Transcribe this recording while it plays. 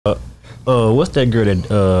What's that girl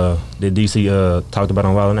that DC talked about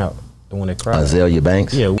on Wild 'N Out? The one that cried. Azalea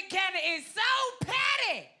Banks. Yeah. Cannon is so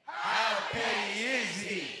petty. How petty is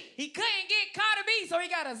he? He couldn't get Carter B, so he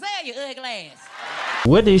got Azalea ugly ass.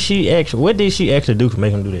 What did she actually do to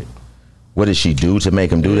make him do that? What did she do to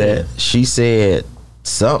make him do that? She said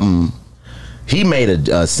something. He made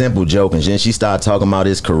a simple joke, and then she started talking about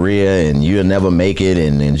his career and you'll never make it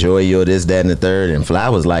and enjoy your this, that, and the third. And Fly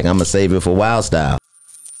was like, I'm gonna save it for Wild Style.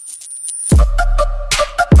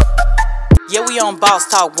 Yeah, we on Boss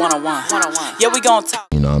Talk 101. Yeah, we gonna talk.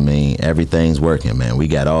 You know what I mean? Everything's working, man. We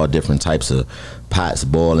got all different types of pots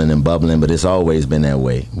boiling and bubbling, but it's always been that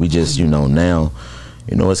way. We just, now,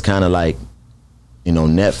 it's kind of like,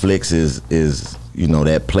 Netflix is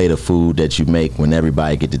that plate of food that you make when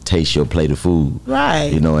everybody get to taste your plate of food.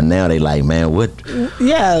 Right. And now they like, man, what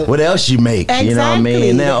else you make? Exactly. You know what I mean?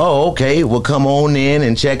 And now, okay, well, come on in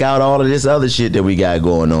and check out all of this other shit that we got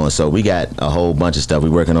going on. So we got a whole bunch of stuff. We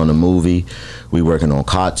working on a movie. We working on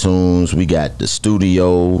cartoons. We got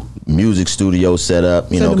the music studio set up,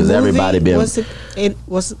 because everybody been. What's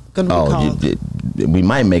it gonna be called? We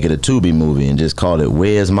might make it a Tubi movie and just call it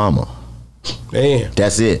Where's Mama? Damn.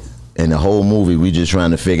 That's it. And the whole movie, we just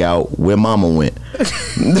trying to figure out where Mama went.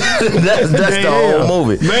 that's the whole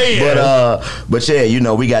movie. Man. But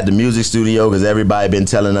yeah, we got the music studio because everybody been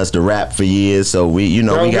telling us to rap for years. So we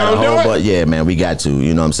got a whole bunch. Yeah, man, we got to.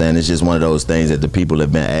 You know what I'm saying? It's just one of those things that the people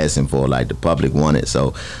have been asking for, like the public want it.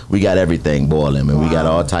 So we got everything boiling, and we got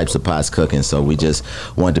all types of pots cooking. So we just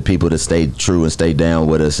want the people to stay true and stay down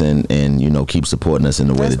with us, and keep supporting us in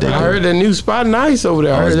the way that they do. I heard that new spot nice over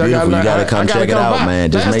there. It's beautiful. You gotta come check it out, man.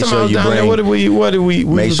 Just make sure you bring. What did we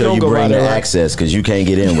make sure you bring the access, because you can't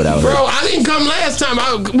get in without it. Bro, I didn't come last time.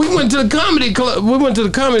 We went to the comedy club. We went to the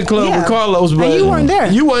comedy club with Karlous, but you weren't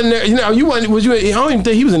there. You wasn't there. You wasn't. Was you? I don't even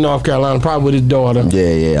think he was in North Carolina. Probably with his daughter.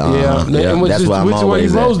 Yeah. That's why I'm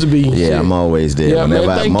always there. Supposed to be. Yeah, I'm always there.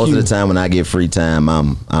 Yeah, most of the time when I get free time,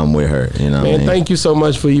 I'm with her. You know. Man, thank you so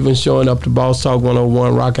much for even showing up to Boss Talk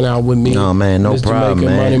 101, rocking out with me. No, man, no problem,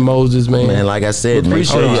 man. Money Moses, man. Man, like I said, make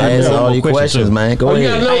sure you ask all your questions, man. Go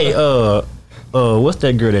ahead. Hey, what's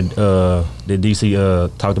that girl that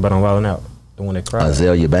DC talked about on Wild 'N Out? The one that cried.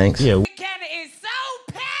 Azalea Banks. Yeah. Cannon is so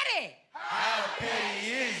petty. How petty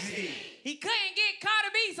is he? He couldn't get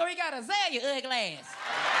Carter B, so he got Azalea ugly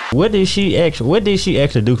ass. What did she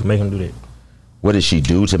actually do to make him do that? What did she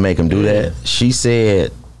do to make him do that? She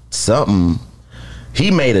said something. He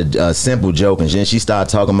made a simple joke, and then she started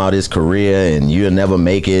talking about his career and you'll never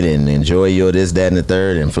make it and enjoy your this, that, and the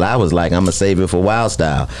third. And Fly was like, I'm gonna save it for Wild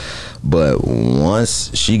Style. But once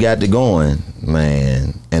she got to going,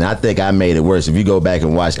 man, and I think I made it worse. If you go back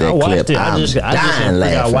and watch that clip, I'm dying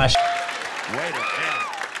laughing. Wait a minute.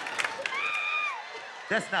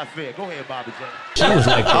 That's not fair. Go ahead, Bobby J. She was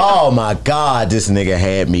like, oh my God, this nigga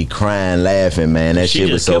had me crying, laughing, man. That shit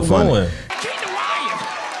was so funny. Keep the wires.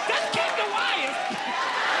 Just keep the wires.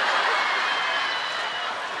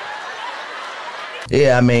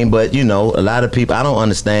 Yeah, I mean, but a lot of people, I don't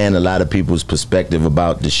understand a lot of people's perspective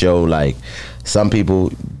about the show. Like, some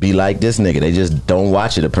people be like this nigga, they just don't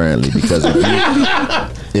watch it apparently, because if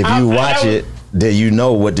you watch it, then you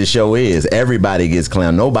know what the show is. Everybody gets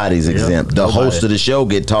clowned. Nobody's exempt. The host of the show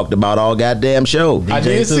get talked about all goddamn show. I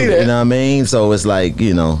did see that. You know what I mean? So it's like,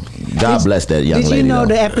 God bless that young lady. Did you know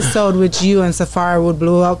the episode with you and Safari would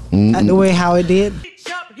blow up the way how it did?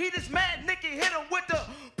 He just mad Nikki hit him with the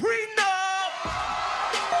prenup.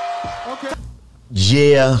 Okay.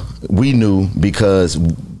 Yeah, we knew because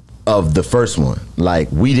of the first one.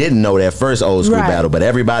 Like, we didn't know that first old school battle, but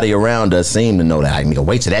everybody around us seemed to know that. I nigga,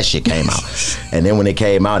 wait till that shit came out. And then when it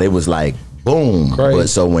came out, it was like, boom. But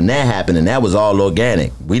so when that happened, and that was all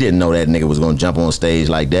organic, we didn't know that nigga was gonna jump on stage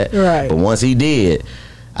like that. Right. But once he did,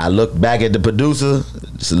 I looked back at the producer,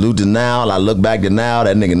 salute to Nile. I looked back to Nile.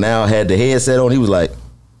 That nigga Nile had the headset on. He was like,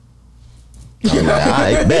 I was like, all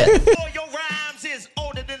right, bet. Your rhymes is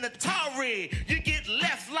older than the Atari. You get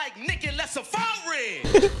left like Nikki left Safari.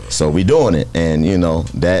 So we doing it, and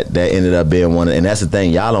that ended up being one. And that's the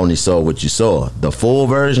thing, y'all only saw what you saw. The full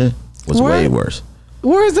version was way worse.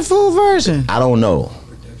 Where's the full version? I don't know.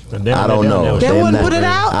 I don't know. They wouldn't put it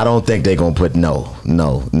out? I don't think they're gonna put nah.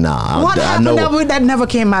 What happened that never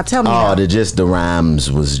came out? Tell me. Oh, the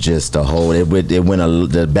rhymes was just a whole.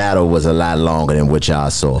 The battle was a lot longer than what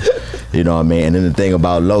y'all saw. You know what I mean? And then the thing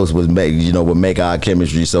about Los was what make our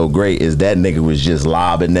chemistry so great is that nigga was just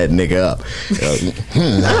lobbing that nigga up.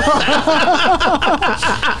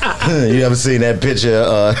 You ever seen that picture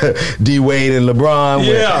D Wade and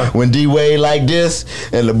LeBron? When D Wade like this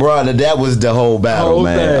and LeBron, that was the whole battle,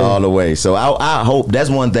 man. All the way. So I hope that's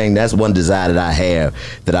one thing. That's one desire that I have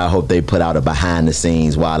that I hope they put out a behind the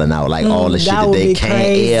scenes Wildin' Out, like all the shit that they can't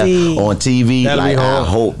air on TV. Like I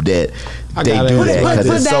hope that they do that because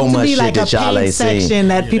there's so much shit that y'all ain't seen.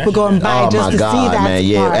 That people go and buy just to see that. Man,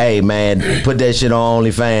 yeah, part. hey man, put that shit on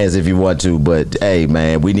OnlyFans if you want to, but hey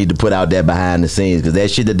man, we need to put out that behind the scenes because that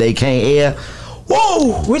shit that they can't air.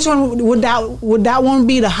 Whoa! Which one would that one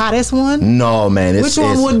be the hottest one? No, man. Which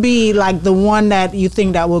one would be like the one that you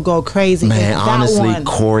think that will go crazy? Man, honestly,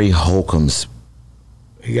 Corey Holcomb's.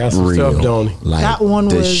 He got some stuff, don't he? Like that one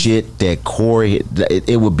the was shit that Corey,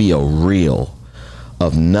 it would be a reel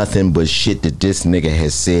of nothing but shit that this nigga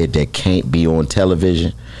has said that can't be on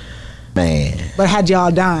television. Man. But had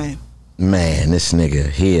y'all dying? Man, this nigga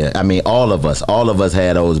here. I mean, all of us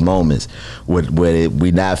had those moments where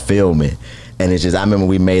we not filming. And it's just, I remember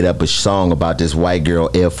we made up a song about this white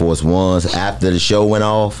girl, Air Force Ones, after the show went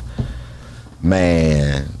off.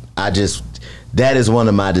 Man, that is one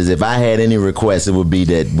of my, if I had any requests, it would be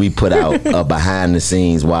that we put out a behind the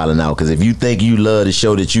scenes Wildin' Out. Because if you think you love the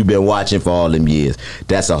show that you've been watching for all them years,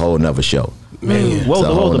 that's a whole nother show. Man, what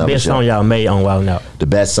was the best song y'all made on Wildin' Out? The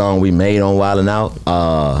best song we made on Wildin' Out?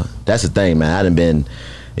 That's the thing, man. I done been,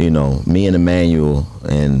 me and Emmanuel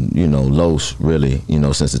and, Los, really,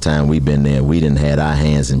 since the time we've been there, we done had our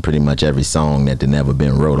hands in pretty much every song that never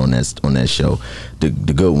been wrote on that show. The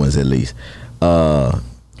good ones, at least.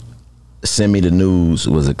 Send Me the News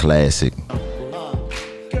was a classic.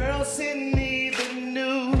 Girl, send me the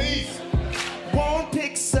news. Want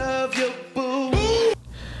pics of your boo.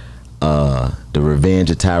 The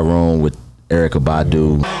Revenge of Tyrone with Erykah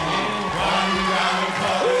Badu.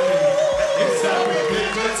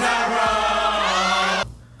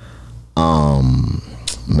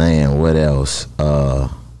 Man, what else?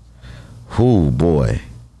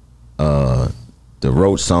 The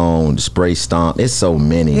Roach song, the Spray Stomp. It's so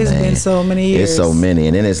many, It's been so many years. It's so many.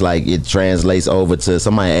 And then it's like it translates over to,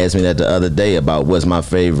 somebody asked me that the other day about what's my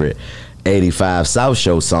favorite 85 South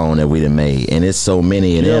Show song that we done made. And it's so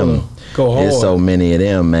many of them. Go hard. It's so many of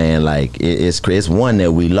them, man. Like it's one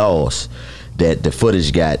that we lost, that the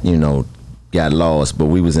footage got lost, but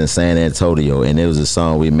we was in San Antonio and it was a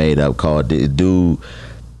song we made up called Dude.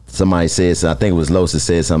 Somebody said, I think it was Los that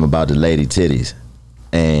said something about the lady titties.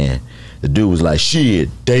 And the dude was like, shit,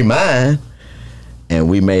 they mine. And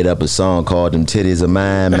we made up a song called Them Titties Are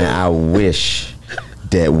Mine. Man, I wish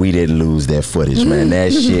that we didn't lose that footage, man.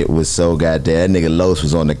 That shit was so goddamn. That nigga Los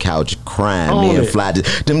was on the couch crying. Me and Fly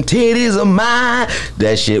just, them titties are mine.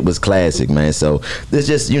 That shit was classic, man. So it's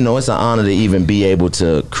just, it's an honor to even be able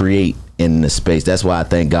to create in the space. That's why I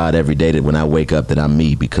thank God every day that when I wake up that I'm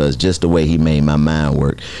me, because just the way he made my mind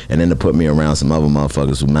work, and then to put me around some other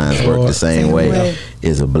motherfuckers whose minds work the same way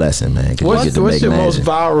is a blessing, man. What's your most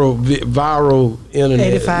viral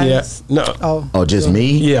internet? 85? Yeah. No. Oh, just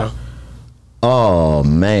me? Yeah. Oh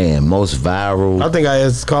man, most viral. I think I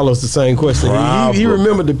asked Karlous the same question. He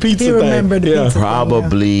remembered the pizza thing. Remembered the pizza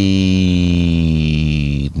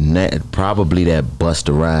Probably that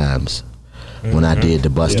Busta Rhymes. When I did the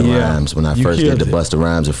Busta Rhymes, when I first did the Busta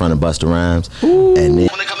Rhymes in front of Busta Rhymes. And then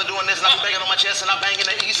When they come to doing this, and I'm banging on my chest, and I'm banging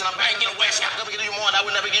the east, and I'm banging the west. I'm gonna give you more, and I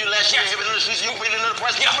would never give you less. You hit me in the streets, you really in the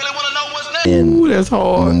press. You really want to know what's next? Ooh, that's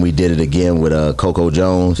hard. when we did it again with Coco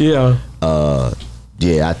Jones. Yeah. I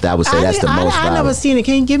would say that's the most viral. I never seen it.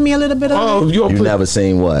 Can you give me a little bit of it? You never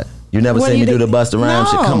seen what? You never What seen me do you do the Busta Rhymes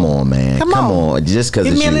shit? Come on, man. Come on. Just because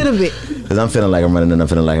Give it's me a you. little bit. Because I'm feeling like I'm running and I'm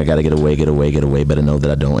feeling like I got to get away. Better know that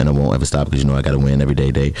I don't and I won't ever stop because I got to win every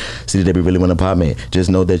day. See, they really want to pop me. Just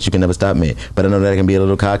know that you can never stop me. But I know that I can be a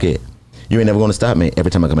little cocky. You ain't never gonna stop me. Every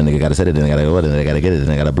time I come in, nigga gotta set it, then I gotta go, then I gotta get it, then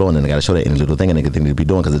I gotta blow, and then I gotta show that any little thing, and nigga think to be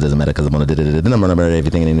doing because it doesn't matter because I'm gonna do it. Then I'm gonna remember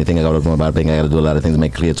everything and anything I gotta do about it. I gotta do a lot of things to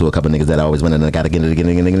make clear to a couple niggas that I always win, and I gotta get it again.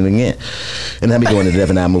 And I be going to death,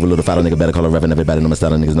 and I move a little follow nigga better call a ref, and everybody know my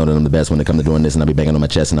style, and niggas know that I'm the best when it come to doing this, and I be banging on my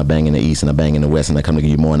chest, and I bang in the east, and I bang in the west, and I come to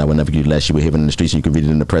give you more, and I would never give you less. You were hitting in the streets, so you can read it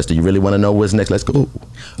in the press. Do you really want to know what's next? Let's go.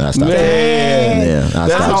 And I stopped. Man, I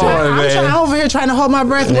that's stopped. hard, I'm over here trying to hold my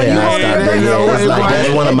breath. When you hold your breath,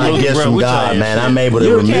 that's one of my gifts from God, man. I'm able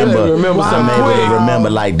to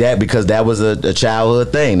remember like that because that was a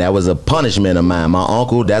childhood thing. That was a punishment of mine. My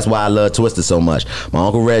uncle, that's why I love Twister so much. My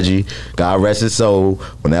Uncle Reggie, God rest his soul,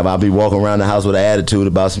 whenever I be walking around the house with an attitude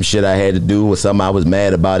about some shit I had to do or something I was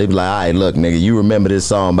mad about, he be like, all right, look, nigga, you remember this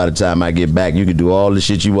song by the time I get back. You can do all the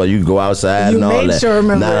shit you want. You can go outside and all that.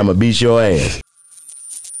 Now I'm going to beat your ass.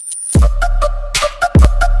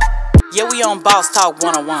 Yeah, we on Boss Talk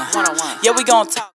 101. Yeah, we gonna talk.